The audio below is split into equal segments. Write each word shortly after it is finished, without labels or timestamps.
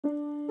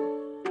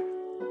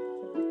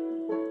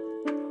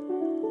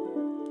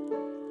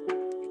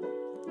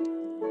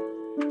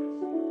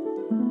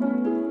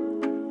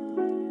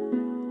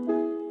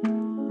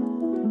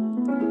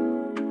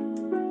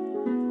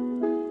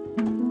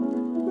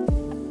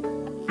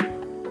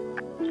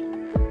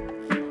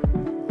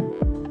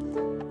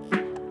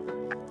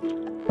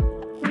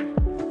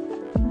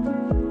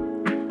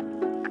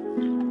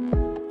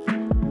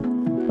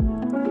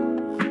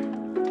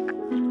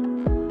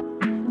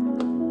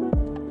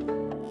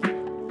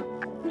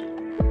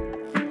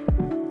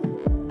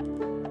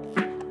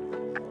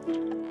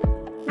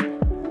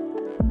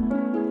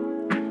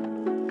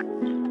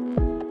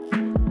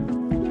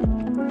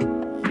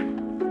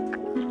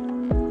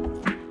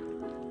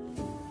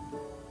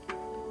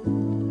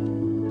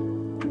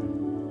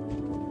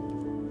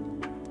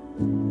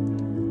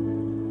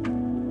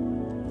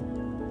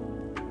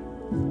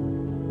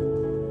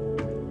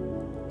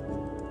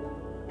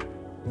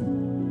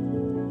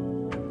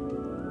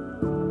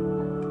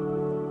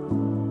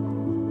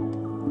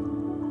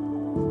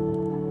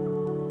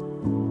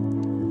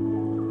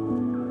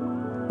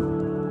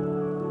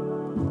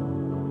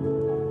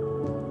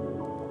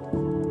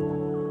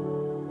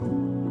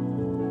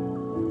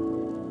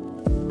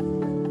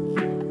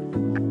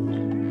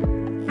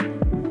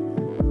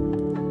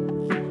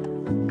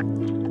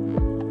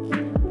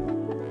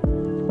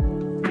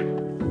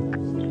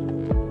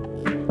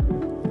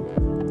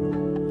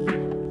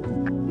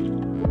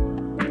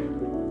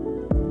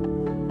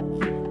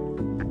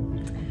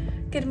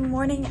Good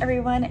morning,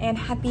 everyone, and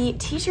happy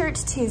T-shirt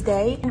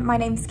Tuesday. My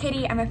name's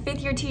Katie. I'm a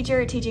 5th year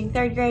teacher teaching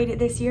 3rd grade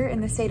this year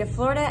in the state of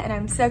Florida, and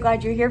I'm so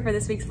glad you're here for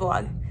this week's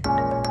vlog.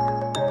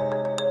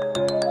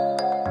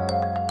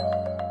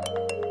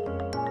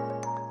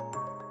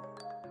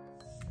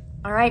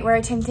 All right, we're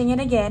attempting it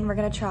again. We're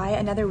gonna try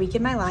another week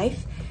in my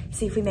life,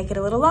 see if we make it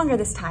a little longer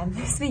this time.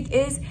 This week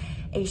is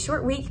a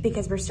short week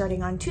because we're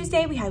starting on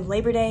Tuesday. We had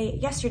Labor Day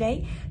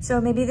yesterday,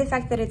 so maybe the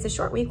fact that it's a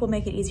short week will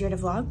make it easier to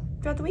vlog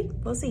throughout the week.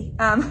 We'll see.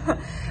 But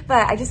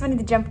I just wanted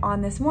to jump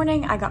on this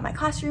morning. I got my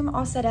classroom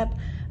all set up.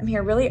 I'm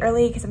here really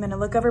early because I'm gonna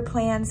look over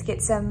plans,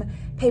 get some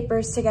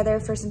papers together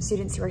for some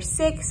students who are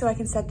sick so I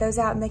can set those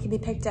out and they can be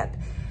picked up.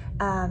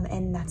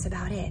 And that's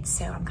about it.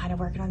 So I'm kind of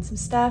working on some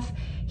stuff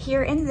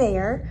here and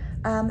there.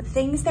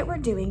 Things that we're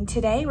doing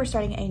today, we're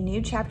starting a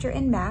new chapter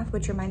in math,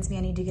 which reminds me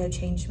I need to go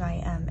change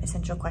my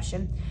essential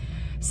question.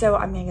 So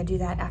I'm gonna go do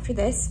that after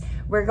this.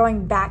 We're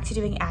going back to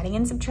doing adding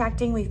and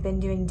subtracting. We've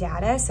been doing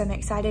data, so I'm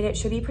excited. It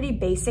should be pretty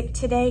basic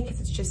today because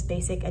it's just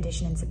basic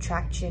addition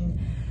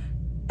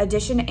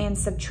and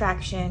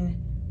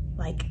subtraction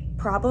like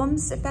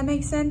problems, if that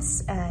makes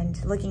sense,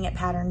 and looking at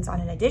patterns on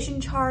an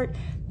addition chart,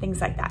 things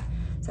like that.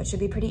 So it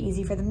should be pretty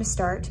easy for them to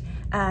start.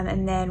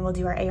 And then we'll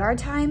do our AR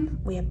time.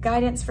 We have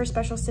guidance for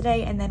specials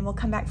today, and then we'll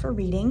come back for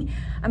reading.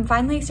 I'm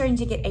finally starting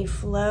to get a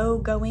flow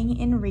going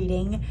in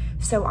reading.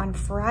 So on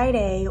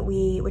Friday,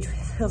 which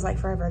feels like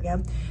forever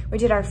ago, we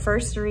did our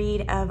first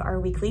read of our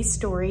weekly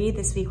story.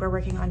 This week we're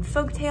working on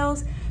folk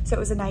tales. So it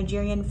was a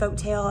Nigerian folk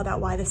tale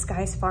about why the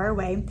sky is far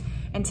away.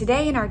 And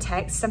today in our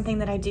text, something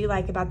that I do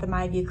like about the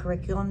MyView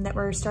curriculum that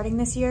we're starting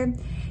this year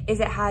is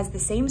it has the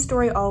same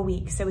story all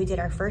week. So we did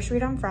our first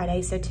read on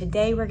Friday. So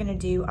today we're gonna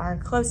do our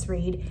close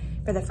read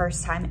for the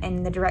first time,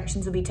 and the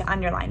directions will be to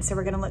underline. So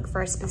we're gonna look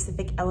for a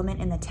specific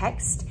element in the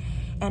text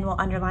and we'll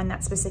underline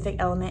that specific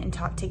element and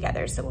talk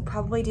together. So we'll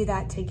probably do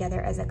that together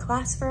as a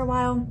class for a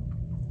while.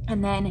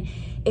 And then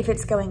if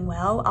it's going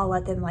well, I'll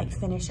let them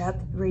finish up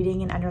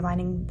reading and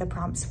underlining the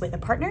prompts with a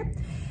partner.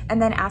 And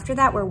then after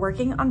that, we're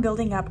working on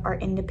building up our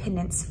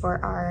independence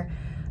for our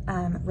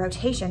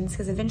rotations,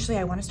 because eventually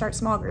I want to start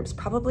small groups,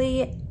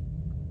 probably,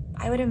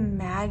 I would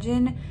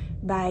imagine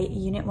by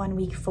Unit 1,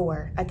 Week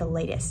 4 at the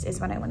latest is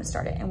when I want to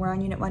start it. And we're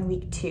on Unit 1,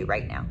 Week 2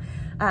 right now,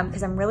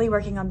 because I'm really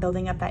working on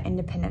building up that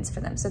independence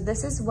for them. So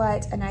this is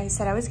what, and I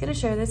said I was going to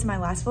share this in my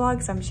last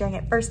vlog, so I'm sharing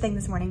it first thing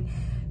this morning.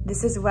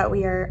 This is what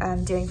we are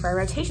doing for our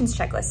rotations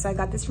checklist. So I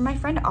got this from my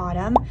friend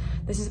Autumn.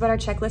 This is what our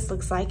checklist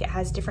looks like. It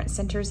has different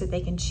centers that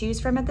they can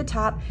choose from at the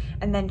top,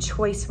 and then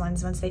choice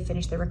ones once they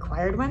finish the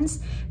required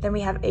ones. Then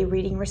we have a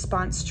reading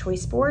response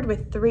choice board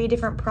with 3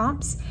 different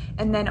prompts.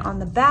 And then on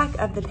the back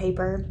of the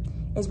paper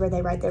is where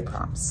they write their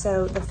prompts.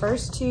 So the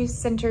first 2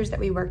 centers that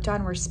we worked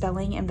on were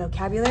spelling and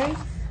vocabulary.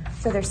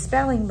 So their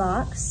spelling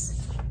box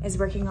is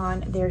working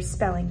on their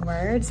spelling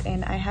words.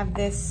 And I have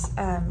this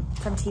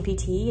from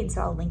TPT, and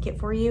so I'll link it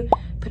for you.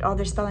 Put all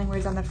their spelling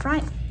words on the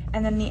front,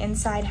 and then the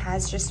inside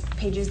has just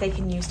pages they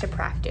can use to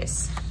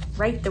practice.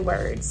 Write the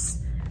words.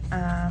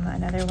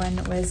 Another one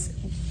was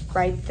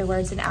write the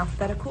words in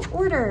alphabetical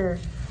order.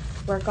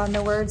 Work on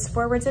the words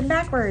forwards and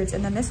backwards.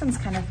 And then this one's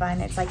kind of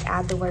fun. It's like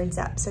add the words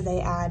up. So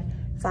they add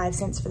 5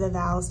 cents for the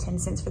vowels, 10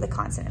 cents for the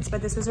consonants.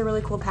 But this was a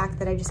really cool pack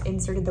that I just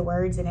inserted the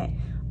words and it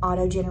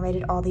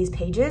auto-generated all these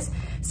pages.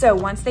 So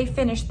once they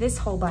finish this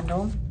whole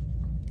bundle,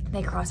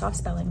 they cross off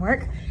spelling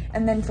work.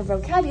 And then for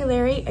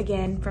vocabulary,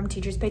 again, from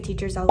Teachers Pay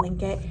Teachers, I'll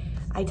link it.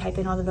 I type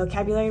in all the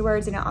vocabulary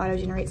words and it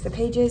auto-generates the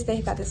pages.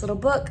 They've got this little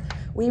book.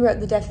 We wrote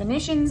the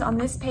definitions on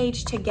this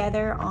page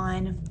together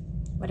on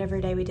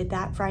whatever day we did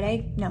that,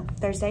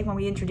 Thursday when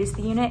we introduced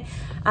the unit.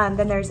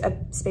 Then there's a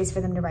space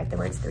for them to write the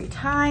words 3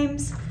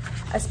 times,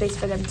 a space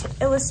for them to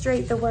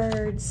illustrate the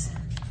words,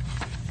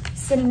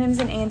 synonyms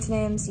and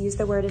antonyms, use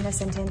the word in a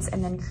sentence,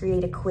 and then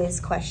create a quiz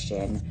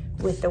question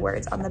with the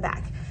words on the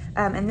back.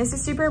 And this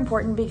is super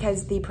important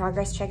because the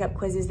progress checkup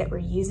quizzes that we're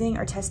using,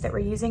 or tests that we're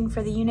using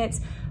for the units,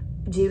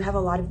 do have a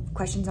lot of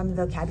questions on the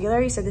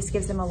vocabulary. So this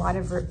gives them a lot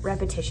of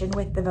repetition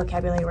with the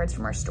vocabulary words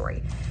from our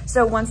story.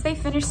 So once they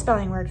finish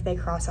spelling work, they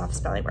cross off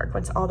spelling work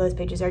once all those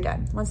pages are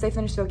done. Once they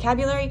finish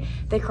vocabulary,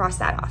 they cross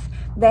that off.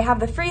 They have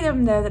the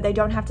freedom though that they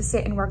don't have to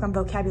sit and work on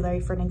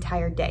vocabulary for an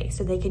entire day.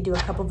 So they could do a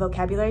couple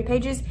vocabulary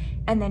pages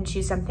and then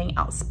choose something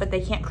else, but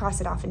they can't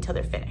cross it off until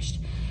they're finished.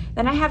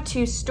 Then I have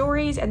 2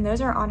 stories, and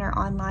those are on our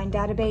online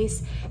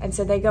database. And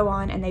so they go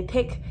on and they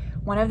pick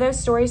one of those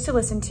stories to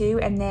listen to,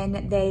 and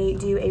then they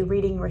do a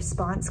reading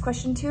response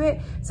question to it.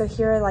 So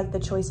here are like the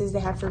choices they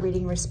have for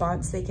reading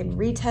response. They can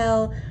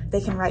retell, they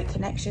can write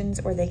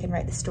connections, or they can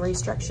write the story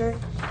structure,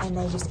 and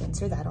they just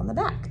answer that on the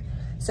back.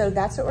 So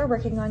that's what we're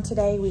working on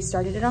today. We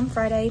started it on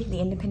Friday. The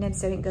independence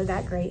didn't go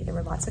that great. There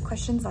were lots of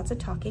questions, lots of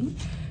talking.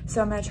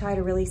 So I'm gonna try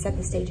to really set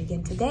the stage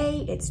again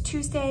today. It's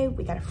Tuesday,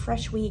 we got a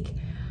fresh week,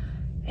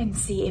 and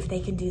see if they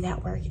can do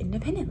that work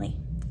independently.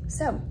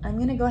 So I'm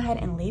gonna go ahead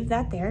and leave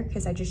that there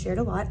because I just shared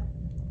a lot.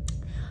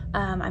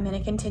 I'm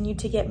gonna continue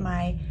to get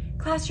my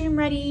classroom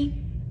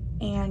ready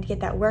and get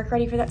that work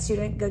ready for that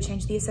student, go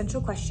change the essential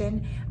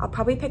question. I'll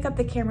probably pick up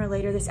the camera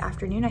later this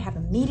afternoon. I have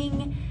a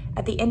meeting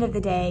at the end of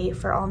the day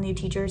for all new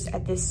teachers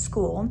at this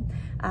school.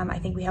 I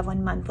think we have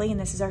one monthly, and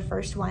this is our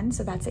first one,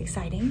 so that's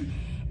exciting.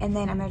 And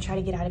then I'm gonna try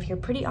to get out of here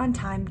pretty on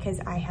time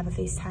because I have a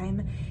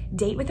FaceTime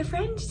date with a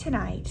friend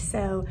tonight.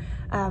 So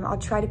I'll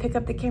try to pick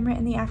up the camera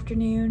in the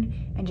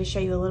afternoon and just show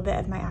you a little bit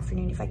of my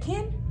afternoon if I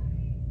can.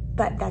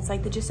 But that's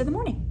like the gist of the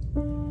morning.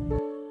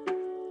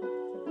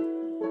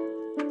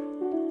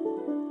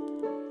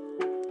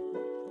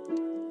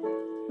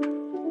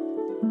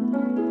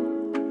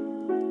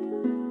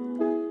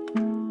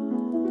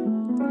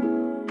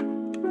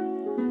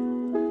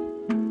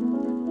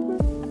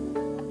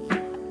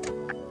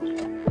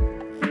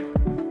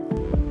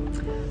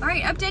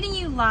 Updating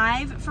you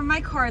live from my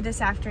car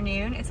this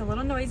afternoon. It's a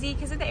little noisy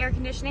because of the air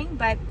conditioning,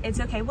 but it's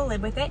okay, we'll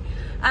live with it.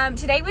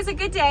 Today was a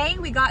good day.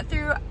 We got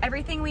through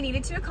everything we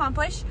needed to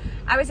accomplish.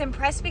 I was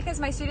impressed because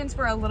my students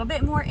were a little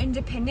bit more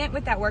independent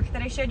with that work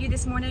that I showed you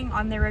this morning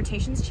on their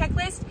rotations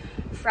checklist.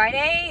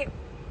 Friday,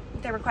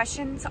 there were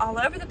questions all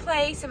over the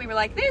place, and we were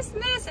like this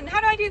and this, and how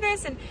do I do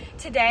this? And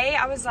today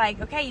I was like,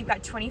 okay, you've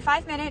got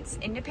 25 minutes,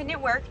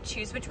 independent work,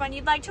 choose which one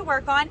you'd like to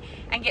work on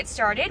and get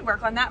started,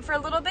 work on that for a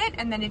little bit,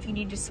 and then if you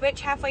need to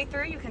switch halfway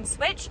through, you can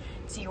switch.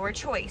 It's your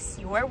choice,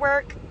 your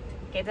work.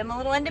 Gave them a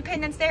little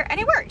independence there, and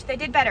it worked. They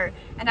did better,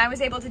 and I was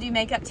able to do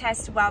makeup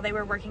tests while they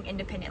were working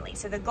independently.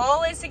 So the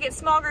goal is to get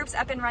small groups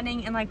up and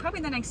running in like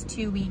probably the next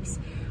 2 weeks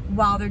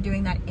while they're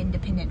doing that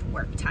independent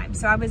work time.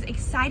 So I was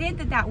excited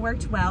that that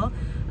worked well.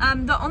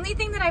 The only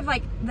thing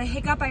that the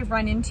hiccup I've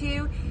run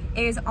into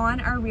is on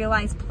our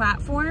Realize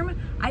platform.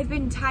 I've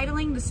been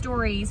titling the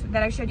stories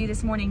that I showed you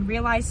this morning,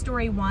 Realize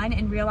Story 1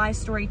 and Realize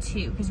Story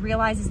 2, because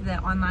Realize is the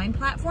online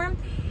platform.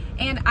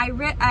 And I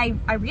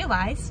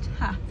realized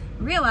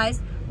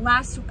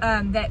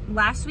that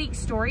last week's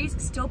stories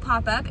still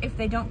pop up if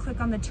they don't click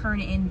on the turn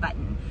in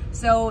button.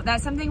 So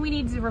that's something we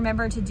need to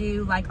remember to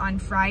do, like on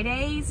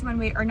Fridays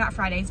or not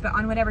Fridays, but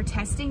on whatever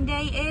testing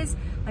day is.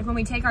 Like when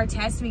we take our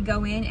test, we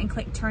go in and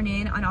click turn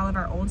in on all of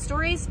our old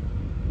stories,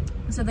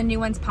 so the new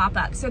ones pop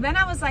up. So then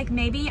I was like,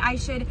 maybe I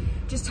should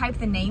just type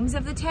the names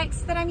of the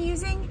texts that I'm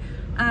using.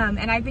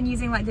 And I've been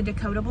using like the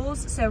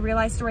decodables. So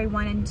Realize Story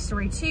 1 and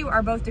Story 2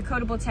 are both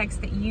decodable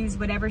texts that use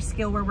whatever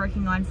skill we're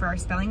working on for our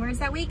spelling words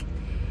that week.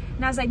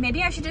 And I was like,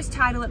 maybe I should just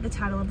title it the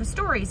title of the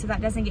story so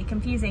that doesn't get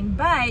confusing.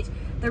 But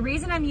the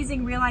reason I'm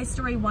using Realize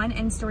Story 1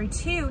 and Story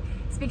 2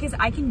 is because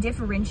I can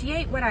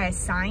differentiate what I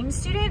assign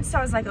students. So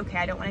I was like, okay,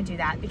 I don't want to do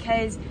that,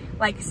 because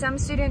like some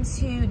students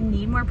who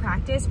need more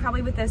practice,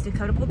 probably with those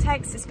decodable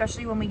texts,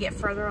 especially when we get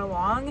further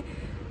along,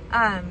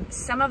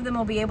 some of them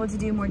will be able to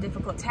do more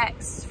difficult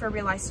texts for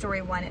Realize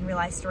Story 1 and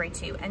Realize Story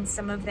 2, and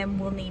some of them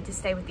will need to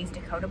stay with these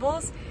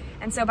decodables.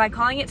 And so by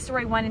calling it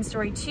Story 1 and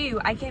Story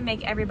 2, I can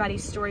make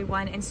everybody's Story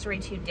 1 and Story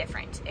 2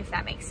 different, if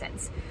that makes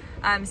sense.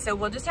 So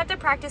we'll just have to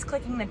practice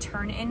clicking the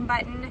turn in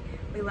button.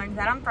 We learned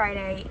that on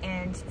Friday,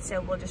 and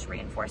so we'll just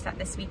reinforce that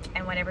this week.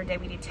 And whatever day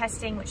we do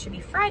testing, which should be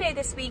Friday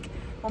this week,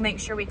 we'll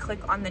make sure we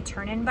click on the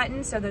turn in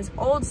button so those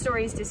old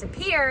stories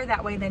disappear.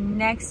 That way the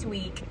next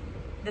week,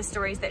 the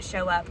stories that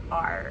show up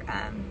are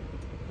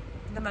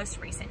the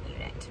most recent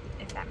unit,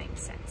 if that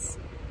makes sense.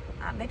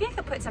 Maybe I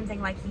could put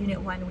something like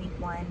Unit 1, Week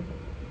 1,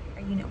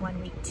 or Unit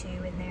 1, Week 2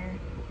 in there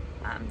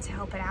to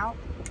help it out.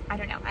 I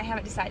don't know, I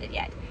haven't decided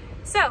yet.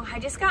 So I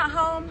just got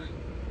home,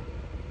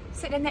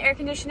 sitting in the air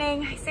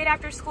conditioning. I stayed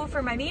after school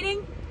for my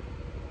meeting.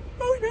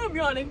 Oh no, I'm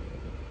yawning.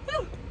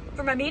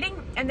 For my meeting,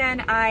 and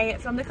then I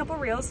filmed a couple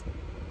reels,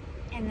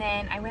 and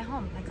then I went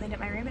home. I cleaned up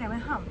my room and I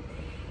went home.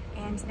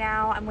 And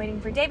now I'm waiting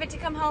for David to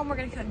come home. We're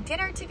gonna cook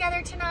dinner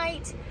together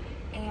tonight,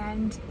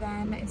 and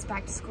then it's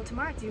back to school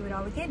tomorrow to do it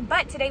all again.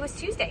 But today was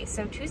Tuesday,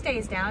 so Tuesday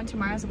is down,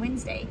 tomorrow's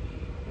Wednesday,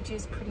 which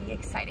is pretty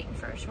exciting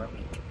for a short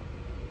week.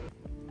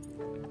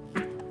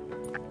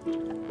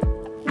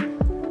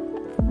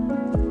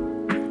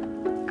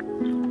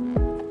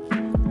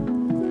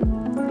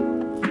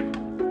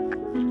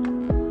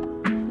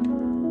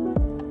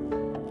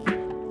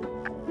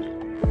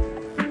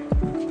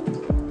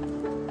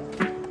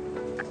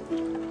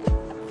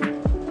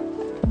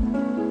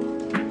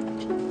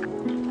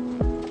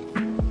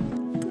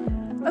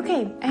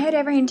 Okay, I had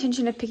every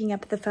intention of picking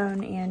up the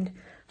phone and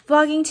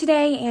vlogging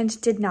today and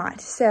did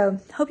not. So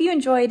hope you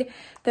enjoyed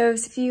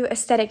those few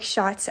aesthetic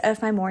shots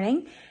of my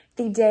morning.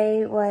 The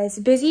day was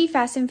busy,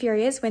 fast and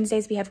furious.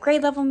 Wednesdays we have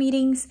grade level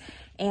meetings,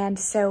 and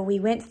so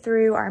we went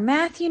through our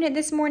math unit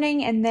this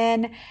morning, and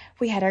then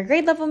we had our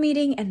grade level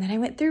meeting, and then I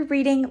went through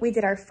reading. We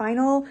did our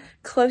final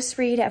close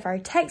read of our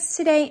text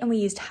today, and we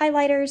used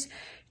highlighters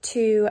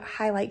to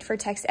highlight for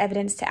text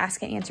evidence to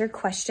ask and answer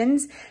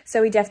questions.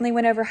 So we definitely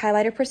went over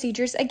highlighter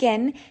procedures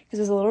again, because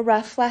it was a little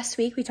rough last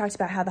week. We talked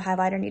about how the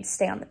highlighter needs to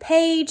stay on the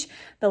page,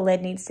 the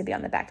lid needs to be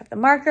on the back of the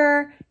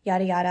marker,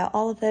 yada yada,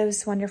 all of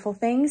those wonderful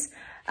things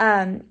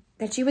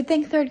that you would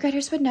think third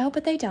graders would know,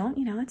 but they don't,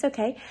 you know, it's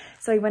okay.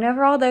 So we went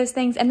over all those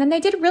things, and then they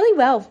did really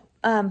well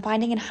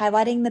finding and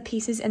highlighting the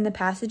pieces in the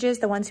passages,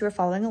 the ones who were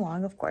following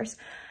along, of course.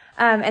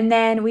 And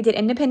then we did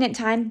independent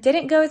time.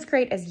 Didn't go as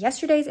great as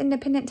yesterday's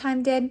independent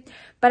time did,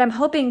 but I'm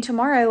hoping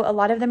tomorrow, a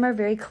lot of them are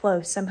very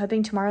close. I'm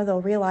hoping tomorrow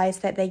they'll realize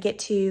that they get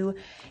to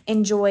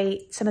enjoy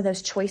some of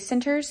those choice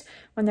centers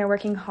when they're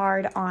working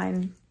hard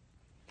on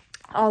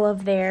all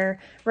of their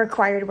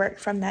required work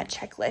from that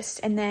checklist.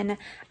 And then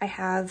I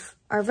have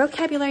our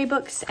vocabulary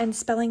books and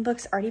spelling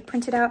books already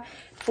printed out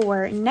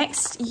for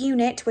next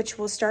unit, which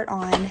will start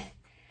on,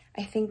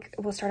 I think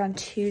we'll start on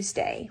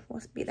Tuesday, will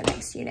be the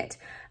next unit.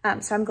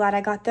 So I'm glad I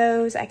got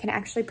those. I can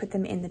actually put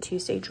them in the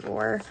Tuesday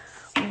drawer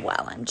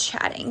while I'm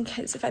chatting,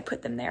 because if I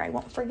put them there, I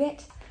won't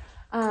forget.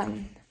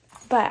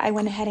 But I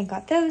went ahead and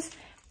got those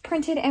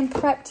printed and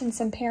prepped, and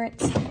some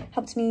parents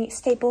helped me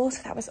staple,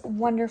 so that was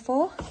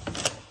wonderful.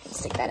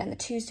 Stick that in the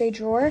Tuesday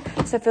drawer.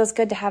 So it feels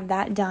good to have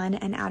that done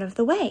and out of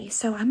the way.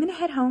 So I'm gonna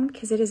head home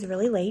because it is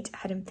really late.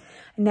 I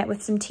met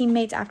with some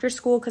teammates after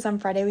school because on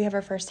Friday we have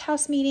our first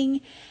house meeting,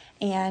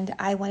 and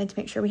I wanted to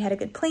make sure we had a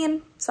good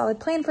plan,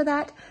 solid plan for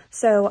that.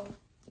 So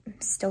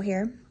I'm still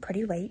here,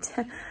 pretty late.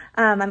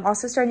 I'm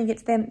also starting to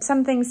get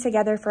some things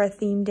together for a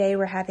theme day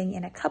we're having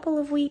in a couple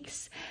of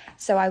weeks.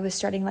 So I was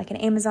starting like an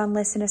Amazon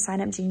list and a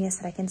Sign Up Genius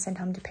that I can send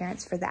home to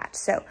parents for that.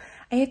 So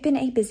I have been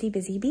a busy,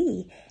 busy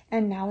bee.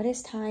 And now it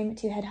is time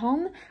to head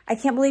home. I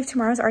can't believe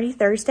tomorrow's already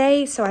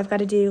Thursday, so I've got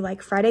to do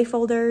like Friday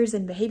folders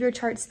and behavior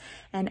charts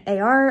and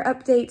AR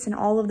updates and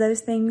all of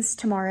those things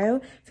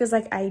tomorrow. Feels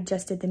like I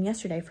just did them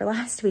yesterday for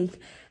last week.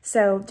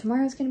 So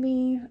tomorrow's gonna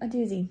be a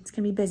doozy. It's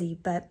gonna be busy,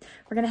 but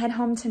we're gonna head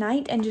home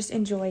tonight and just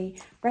enjoy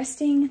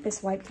resting.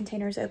 This wipe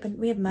container is open.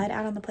 We have mud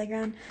out on the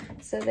playground,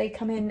 so they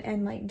come in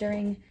and like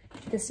during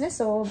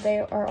dismissal, they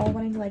are all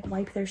wanting to like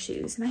wipe their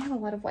shoes. And I have a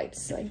lot of wipes,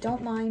 so I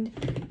don't mind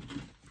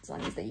as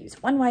long as they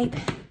use one wipe.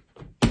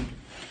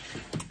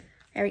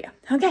 There we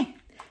go. Okay,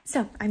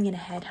 so I'm gonna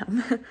head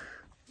home.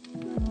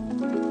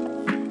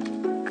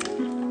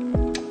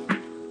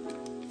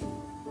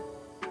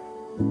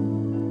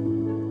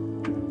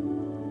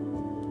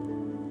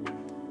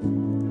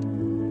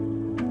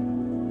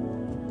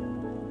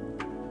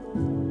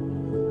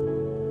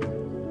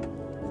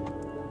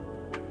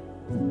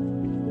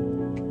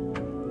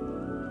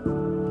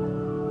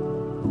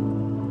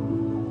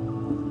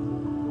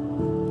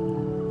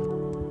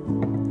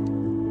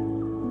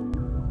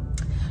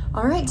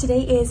 All right,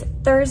 today is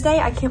Thursday.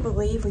 I can't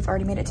believe we've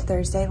already made it to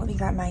Thursday. Let me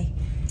grab my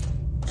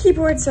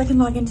keyboard so I can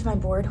log into my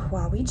board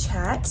while we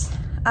chat.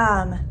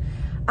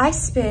 I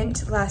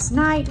spent last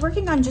night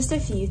working on just a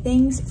few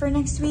things for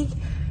next week.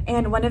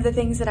 And one of the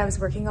things that I was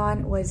working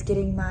on was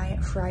getting my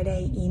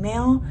Friday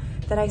email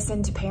that I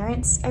send to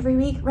parents every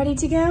week ready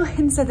to go.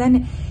 And so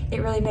then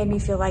it really made me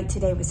feel like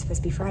today was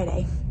supposed to be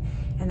Friday.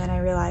 And then I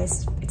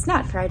realized it's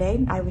not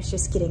Friday. I was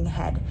just getting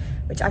ahead,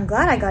 which I'm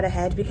glad I got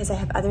ahead because I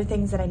have other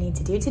things that I need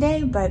to do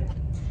today, but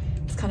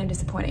it's kind of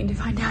disappointing to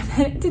find out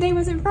that today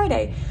wasn't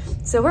Friday.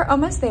 So we're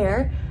almost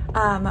there.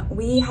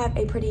 We have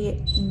a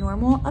pretty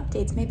normal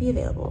updates may be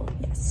available.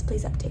 Yes,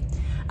 please update.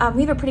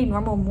 We have a pretty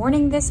normal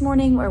morning this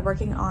morning. We're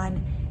working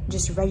on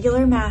just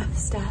regular math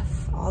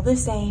stuff, all the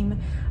same.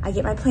 I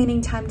get my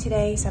planning time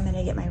today, so I'm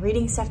gonna get my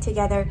reading stuff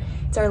together.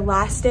 It's our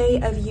last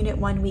day of Unit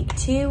 1, Week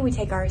 2. We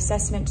take our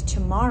assessment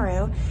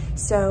tomorrow,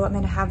 so I'm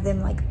gonna have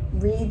them like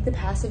read the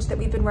passage that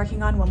we've been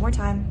working on one more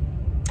time.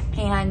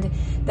 And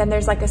then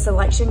there's like a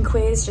selection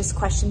quiz, just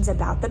questions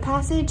about the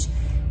passage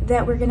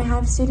that we're gonna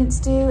have students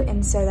do.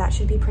 And so that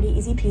should be pretty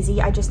easy peasy.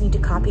 I just need to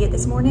copy it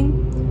this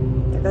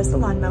morning. There goes the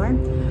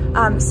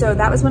lawnmower. So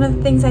that was one of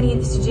the things I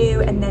needed to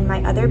do. And then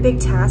my other big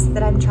task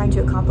that I'm trying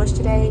to accomplish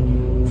today,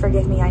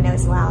 forgive me, I know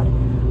it's loud.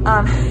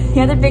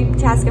 The other big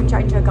task I'm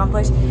trying to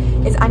accomplish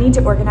is I need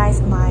to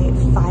organize my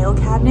file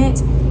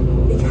cabinet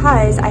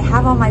because I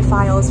have all my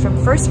files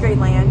from first grade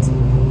land.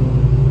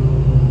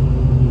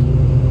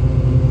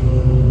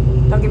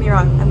 Don't get me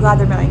wrong, I'm glad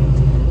they're mowing.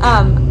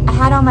 I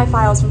had all my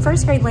files from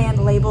first grade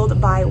land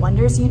labeled by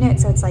Wonders unit,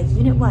 so it's like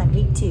Unit 1,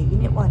 Week 2,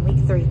 Unit 1,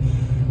 Week 3,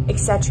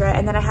 etc.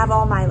 And then I have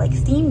all my like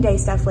theme day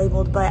stuff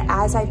labeled, but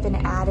as I've been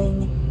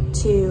adding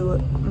to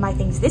my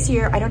things this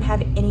year, I don't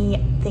have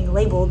anything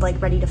labeled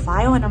like ready to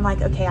file, and I'm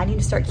like, okay, I need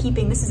to start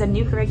keeping, this is a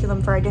new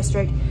curriculum for our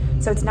district,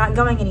 so it's not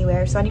going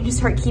anywhere, so I need to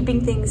start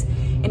keeping things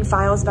in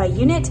files by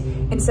unit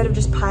instead of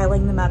just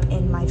piling them up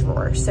in my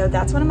drawer. So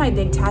that's one of my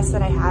big tasks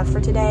that I have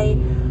for today.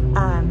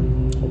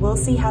 We'll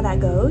see how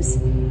that goes.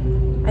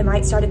 I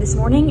might start it this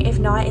morning. If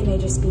not, it may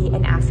just be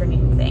an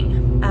afternoon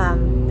thing.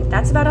 But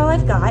that's about all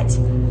I've got.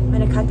 I'm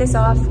gonna cut this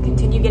off,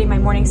 continue getting my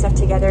morning stuff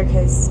together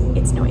because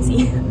it's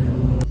noisy.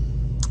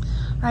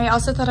 All right, I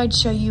also thought I'd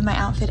show you my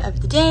outfit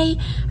of the day.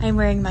 I'm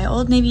wearing my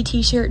Old Navy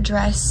t-shirt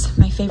dress,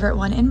 my favorite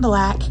one in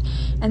black.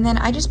 And then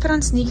I just put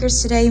on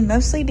sneakers today,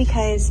 mostly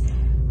because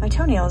my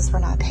toenails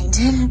were not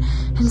painted.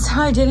 And so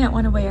I didn't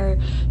want to wear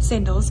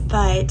sandals,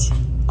 but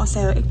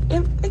also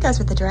it goes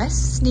with the dress.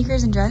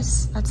 Sneakers and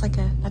dress, that's a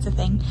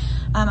thing.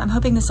 I'm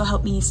hoping this will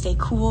help me stay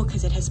cool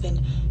because it has been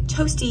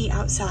toasty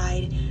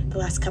outside the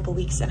last couple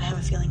weeks, and I have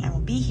a feeling I will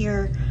be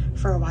here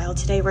for a while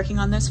today working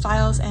on those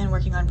files and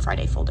working on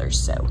Friday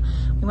folders. So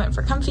we went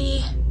for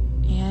comfy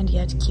and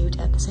yet cute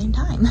at the same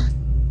time.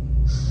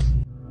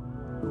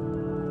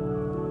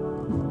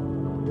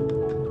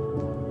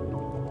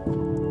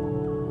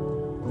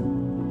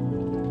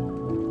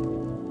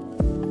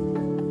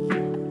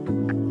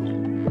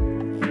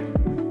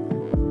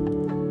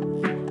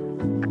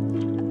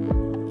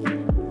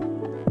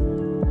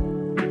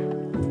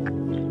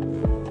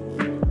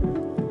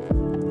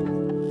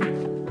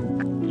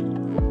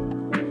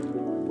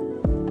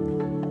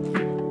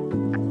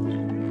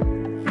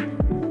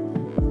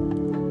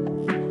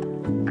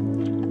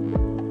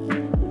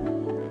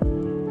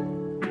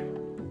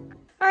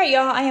 All right,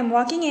 y'all, I am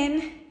walking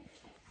in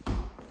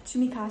to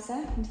mi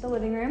casa, into the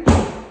living room.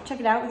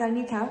 Check it out, we got a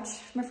new couch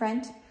from a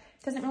friend.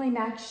 Doesn't really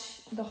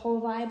match the whole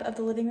vibe of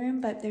the living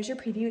room, but there's your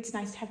preview. It's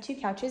nice to have two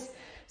couches.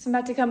 So I'm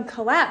about to come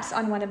collapse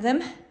on one of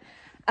them.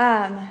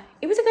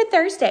 It was a good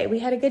Thursday. We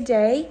had a good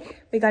day.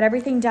 We got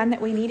everything done that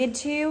we needed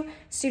to.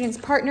 Students'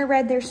 partner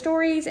read their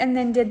stories and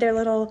then did their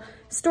little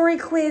story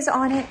quiz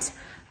on it.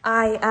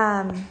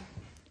 I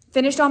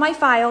finished all my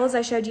files.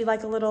 I showed you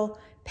like a little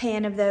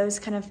pan of those,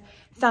 kind of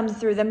thumbed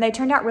through them. They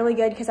turned out really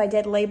good because I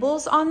did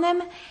labels on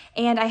them,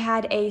 and I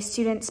had a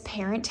student's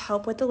parent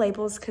help with the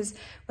labels because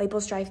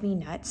labels drive me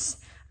nuts.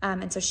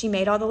 And so she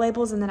made all the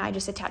labels, and then I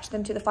just attached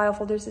them to the file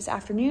folders this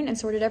afternoon and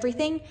sorted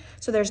everything.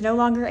 So there's no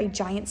longer a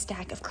giant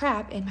stack of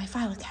crap in my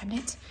file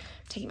cabinet.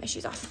 I'm taking my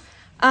shoes off.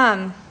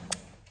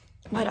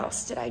 What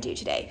else did I do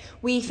today?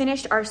 We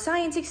finished our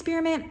science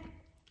experiment.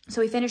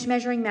 So we finished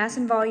measuring mass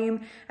and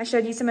volume. I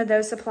showed you some of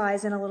those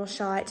supplies in a little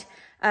shot.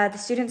 The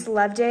students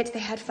loved it. They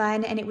had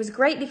fun, and it was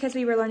great because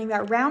we were learning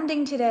about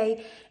rounding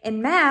today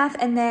in math,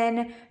 and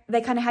then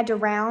they kind of had to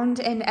round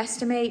and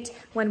estimate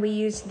when we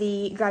used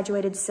the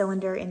graduated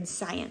cylinder in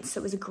science. So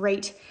it was a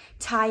great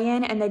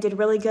tie-in, and they did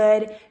really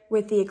good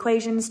with the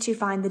equations to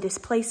find the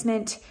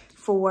displacement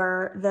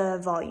for the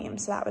volume.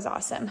 So that was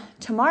awesome.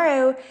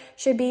 Tomorrow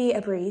should be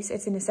a breeze.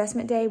 It's an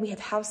assessment day. We have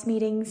house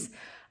meetings.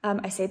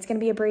 I say it's gonna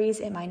be a breeze,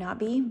 it might not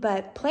be,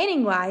 but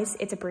planning wise,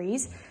 it's a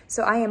breeze.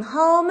 So I am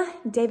home.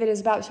 David is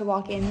about to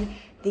walk in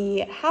the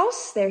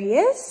house. There he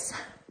is.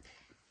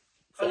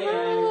 Say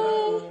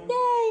hi.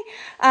 Yay.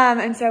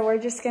 And so we're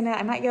just gonna,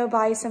 I might go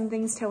buy some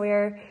things to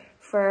wear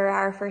for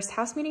our first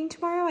house meeting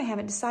tomorrow. I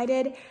haven't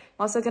decided. I'm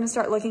also gonna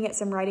start looking at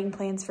some writing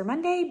plans for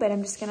Monday, but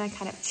I'm just gonna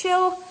kind of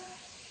chill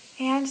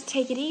and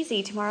take it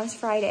easy. Tomorrow's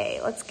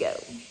Friday. Let's go.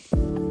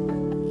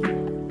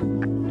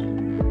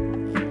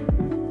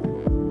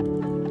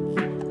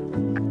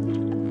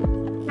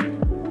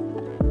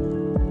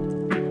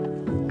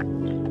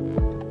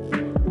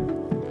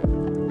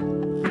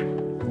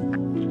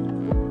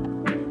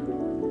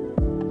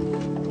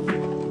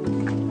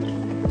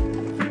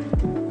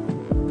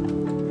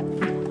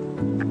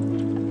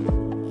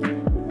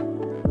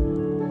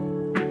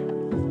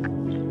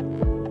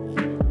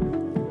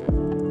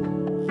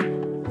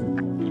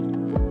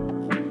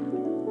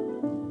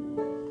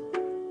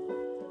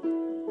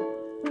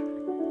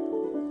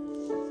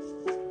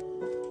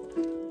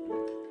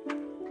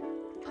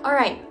 All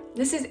right,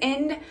 this is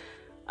end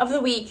of the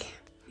week,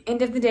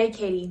 end of the day,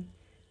 Katie.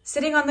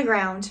 Sitting on the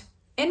ground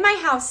in my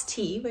house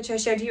tea, which I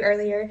showed you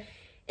earlier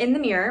in the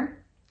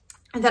mirror,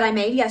 that I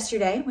made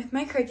yesterday with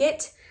my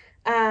Cricut.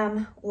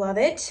 Love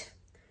it.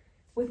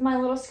 With my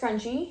little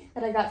scrunchie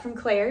that I got from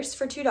Claire's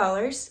for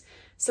 $2.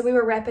 So we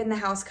were repping the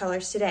house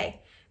colors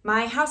today.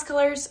 My house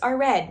colors are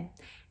red,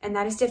 and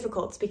that is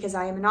difficult because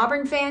I am an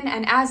Auburn fan,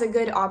 and as a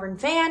good Auburn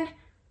fan,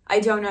 I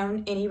don't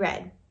own any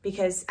red,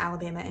 because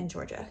Alabama and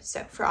Georgia.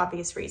 So for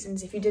obvious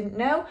reasons, if you didn't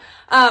know.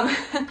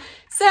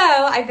 So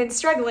I've been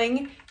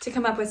struggling to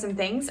come up with some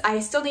things. I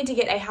still need to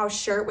get a house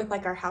shirt with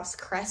like our house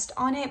crest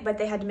on it, but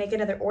they had to make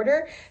another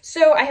order.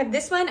 So I have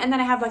this one, and then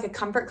I have like a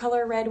comfort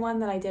color red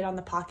one that I did on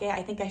the pocket.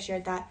 I think I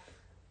shared that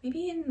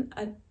maybe in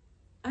a,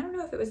 I don't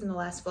know if it was in the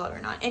last vlog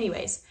or not.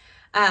 Anyways,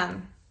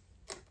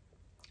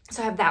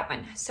 so I have that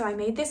one. So I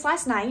made this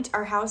last night.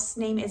 Our house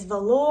name is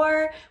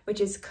Valor, which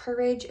is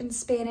courage in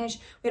Spanish.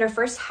 We had our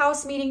first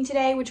house meeting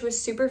today, which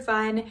was super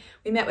fun.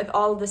 We met with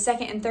all of the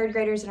 2nd and 3rd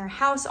graders in our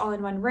house all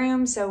in one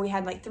room. So we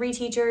had like 3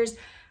 teachers.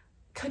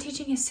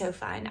 Co-teaching is so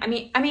fun. I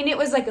mean, it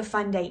was like a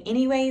fun day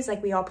anyways.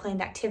 Like we all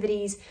planned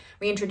activities.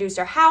 We introduced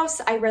our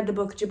house. I read the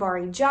book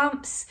Jabari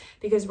Jumps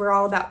because we're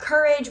all about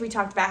courage. We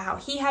talked about how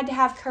he had to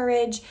have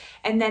courage.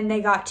 And then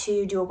they got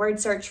to do a word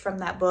search from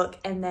that book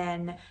and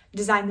then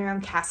design their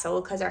own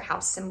castle because our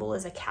house symbol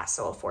is a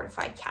castle, a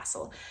fortified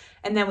castle.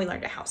 And then we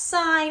learned a house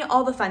sign,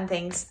 all the fun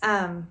things.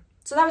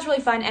 So that was really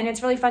fun, and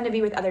it's really fun to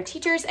be with other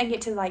teachers and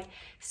get to like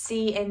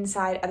see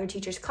inside other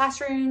teachers'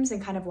 classrooms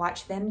and kind of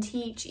watch them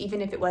teach,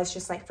 even if it was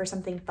just like for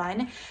something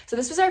fun. So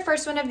this was our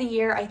first one of the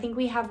year. I think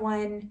we have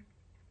one,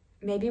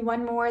 maybe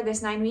one more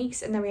this 9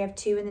 weeks, and then we have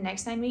 2 in the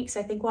next 9 weeks.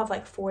 I think we'll have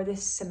like 4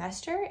 this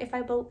semester, if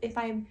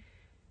I'm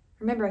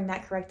remembering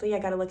that correctly. I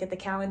got to look at the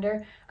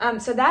calendar.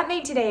 So that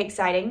made today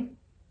exciting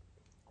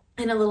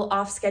and a little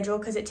off schedule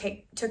because it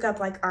took up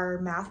like our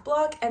math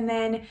block, and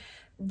then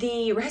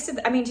the rest of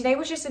today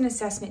was just an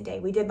assessment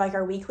day. We did like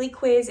our weekly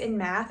quiz in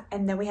math,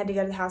 and then we had to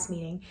go to the house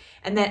meeting,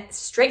 and then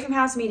straight from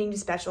house meeting to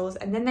specials,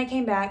 and then they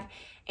came back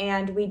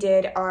and we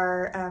did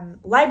our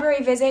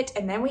library visit,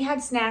 and then we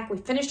had snack. We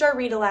finished our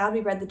read aloud.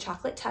 We read The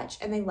Chocolate Touch,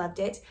 and they loved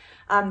it.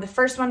 The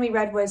first one we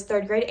read was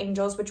 3rd Grade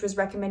Angels, which was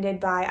recommended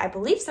by, I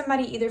believe,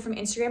 somebody either from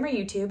Instagram or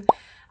YouTube.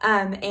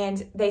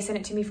 And they sent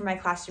it to me for my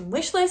classroom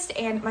wish list,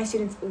 and my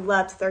students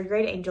loved 3rd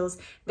Grade Angels.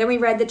 Then we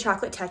read The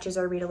Chocolate Touch as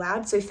our read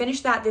aloud. So we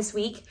finished that this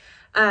week.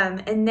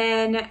 And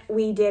then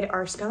we did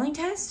our spelling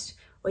test.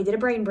 We did a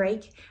brain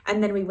break,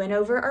 and then we went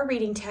over our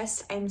reading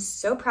test. I'm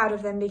so proud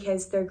of them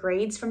because their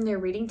grades from their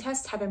reading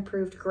test have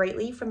improved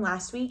greatly from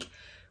last week,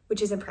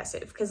 which is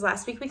impressive because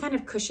last week we kind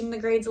of cushioned the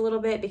grades a little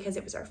bit because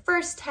it was our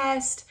first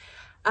test.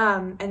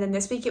 And then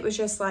this week it was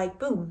just like,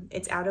 boom,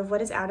 it's out of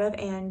what it's out of,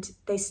 and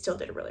they still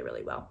did really,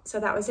 really well. So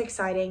that was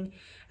exciting.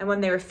 And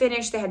when they were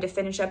finished, they had to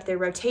finish up their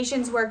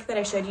rotations work that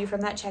I showed you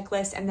from that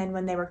checklist. And then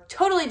when they were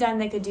totally done,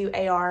 they could do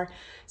AR.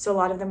 So a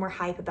lot of them were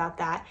hype about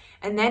that.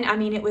 And then,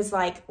 it was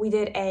like, we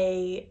did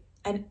I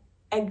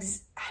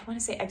want to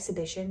say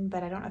exhibition,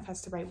 but I don't know if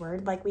that's the right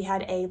word. Like, we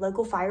had a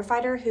local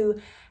firefighter who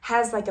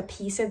has like a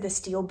piece of the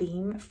steel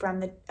beam from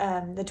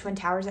the Twin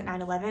Towers at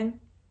 9/11.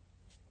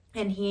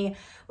 And he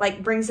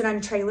like brings it on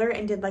a trailer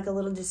and did like a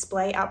little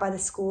display out by the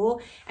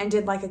school and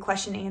did like a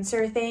question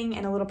answer thing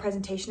and a little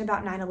presentation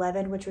about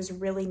 9/11, which was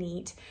really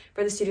neat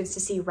for the students to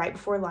see right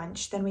before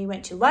lunch. Then we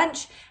went to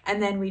lunch,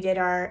 and then we did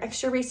our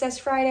extra recess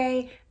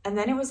Friday, and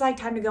then it was like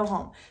time to go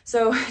home.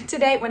 So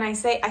today, when I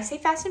say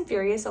Fast and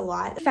Furious a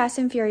lot, Fast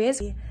and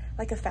Furious,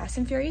 like a Fast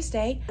and Furious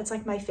day. That's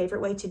like my favorite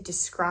way to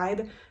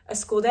describe a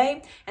school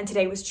day, and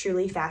today was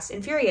truly Fast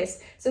and Furious.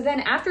 So then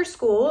after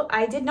school,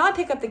 I did not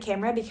pick up the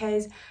camera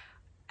because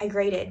I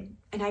graded,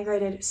 and I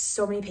graded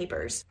so many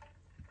papers.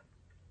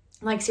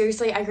 Like,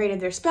 seriously, I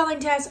graded their spelling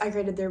test, I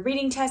graded their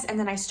reading test, and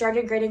then I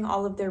started grading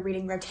all of their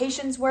reading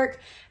rotations work,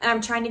 and I'm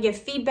trying to give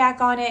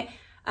feedback on it.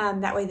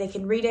 That way they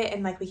can read it,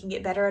 and like we can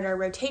get better at our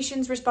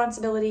rotations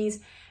responsibilities.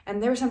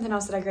 And there was something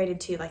else that I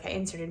graded too. Like, I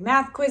inserted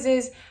math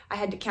quizzes, I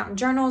had to count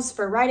journals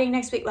for writing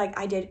next week. Like,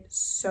 I did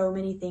so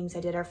many things.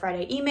 I did our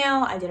Friday email,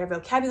 I did our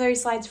vocabulary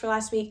slides for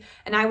last week,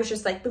 and I was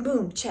just like, boom,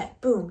 boom,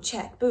 check, boom,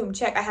 check, boom,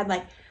 check. I had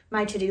like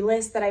my to-do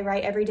list that I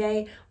write every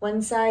day.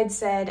 One side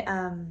said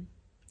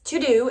to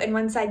do, and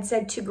one side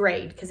said to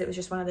grade, because it was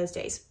just one of those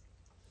days.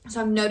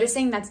 So I'm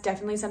noticing that's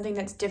definitely something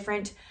that's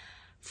different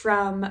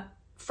from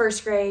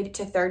 1st grade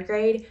to 3rd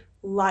grade.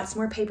 Lots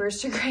more papers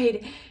to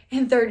grade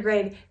in 3rd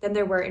grade than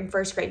there were in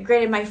 1st grade.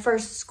 Granted, my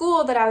first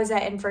school that I was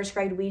at in 1st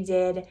grade, we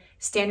did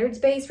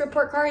standards-based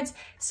report cards.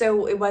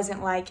 So it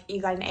wasn't like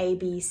you got an A,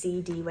 B,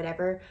 C, D,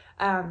 whatever.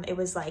 It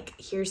was like,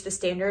 here's the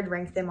standard,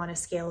 rank them on a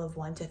scale of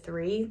 1 to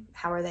 3.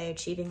 How are they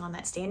achieving on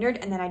that standard?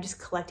 And then I just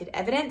collected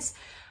evidence.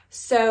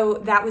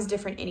 So that was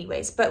different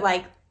anyways. But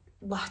like,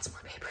 lots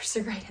more papers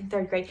to grade in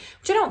 3rd grade,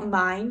 which I don't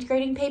mind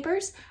grading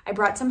papers. I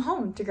brought some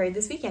home to grade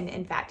this weekend.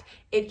 In fact,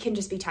 it can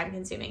just be time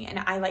consuming, and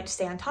I like to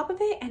stay on top of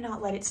it and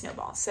not let it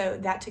snowball. So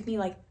that took me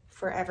like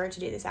forever to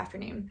do this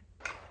afternoon.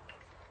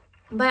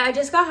 But I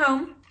just got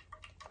home.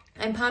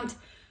 I'm pumped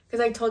because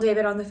I told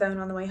David on the phone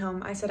on the way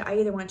home, I said, I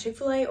either want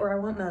Chick-fil-A or I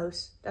want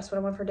Moe's. That's what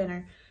I want for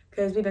dinner,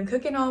 because we've been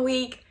cooking all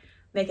week,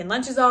 making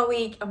lunches all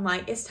week. I'm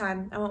like, it's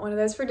time. I want one of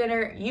those for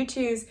dinner. You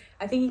choose.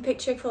 I think you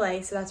picked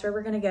Chick-fil-A, so that's where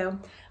we're gonna go.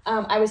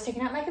 I was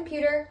taking out my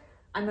computer.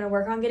 I'm gonna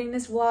work on getting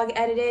this vlog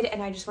edited,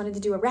 and I just wanted to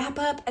do a wrap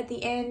up at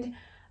the end.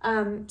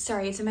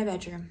 Sorry, it's in my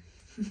bedroom.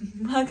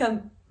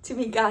 Welcome to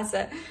me,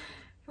 Casa.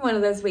 One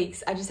of those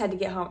weeks, I just had to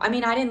get home. I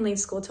didn't leave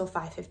school till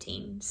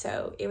 5:15,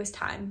 so it was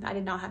time. I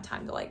did not have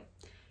time to like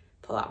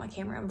pull out my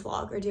camera and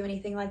vlog or do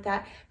anything like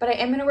that. But I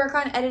am gonna work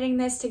on editing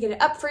this to get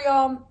it up for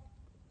y'all.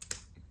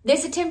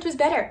 This attempt was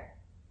better.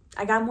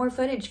 I got more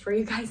footage for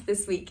you guys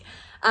this week.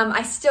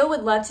 I still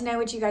would love to know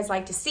what you guys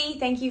like to see.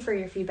 Thank you for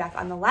your feedback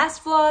on the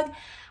last vlog.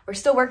 We're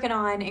still working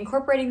on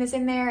incorporating this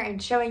in there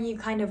and showing you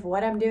kind of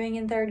what I'm doing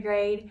in 3rd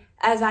grade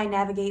as I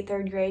navigate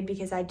 3rd grade,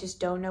 because I just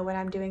don't know what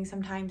I'm doing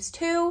sometimes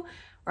too.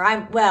 Or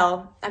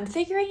I'm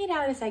figuring it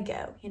out as I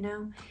go, you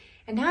know?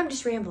 And now I'm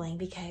just rambling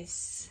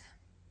because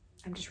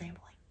I'm just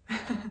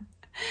rambling.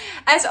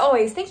 As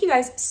always, thank you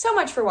guys so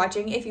much for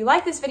watching. If you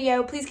like this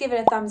video, please give it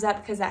a thumbs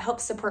up because that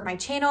helps support my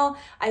channel.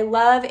 I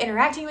love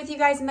interacting with you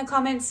guys in the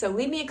comments, so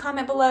leave me a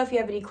comment below if you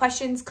have any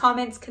questions,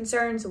 comments,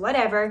 concerns,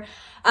 whatever.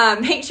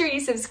 Make sure you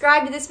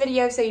subscribe to this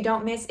video so you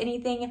don't miss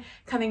anything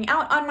coming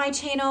out on my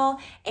channel.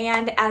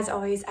 And as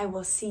always, I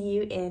will see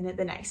you in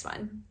the next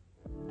one.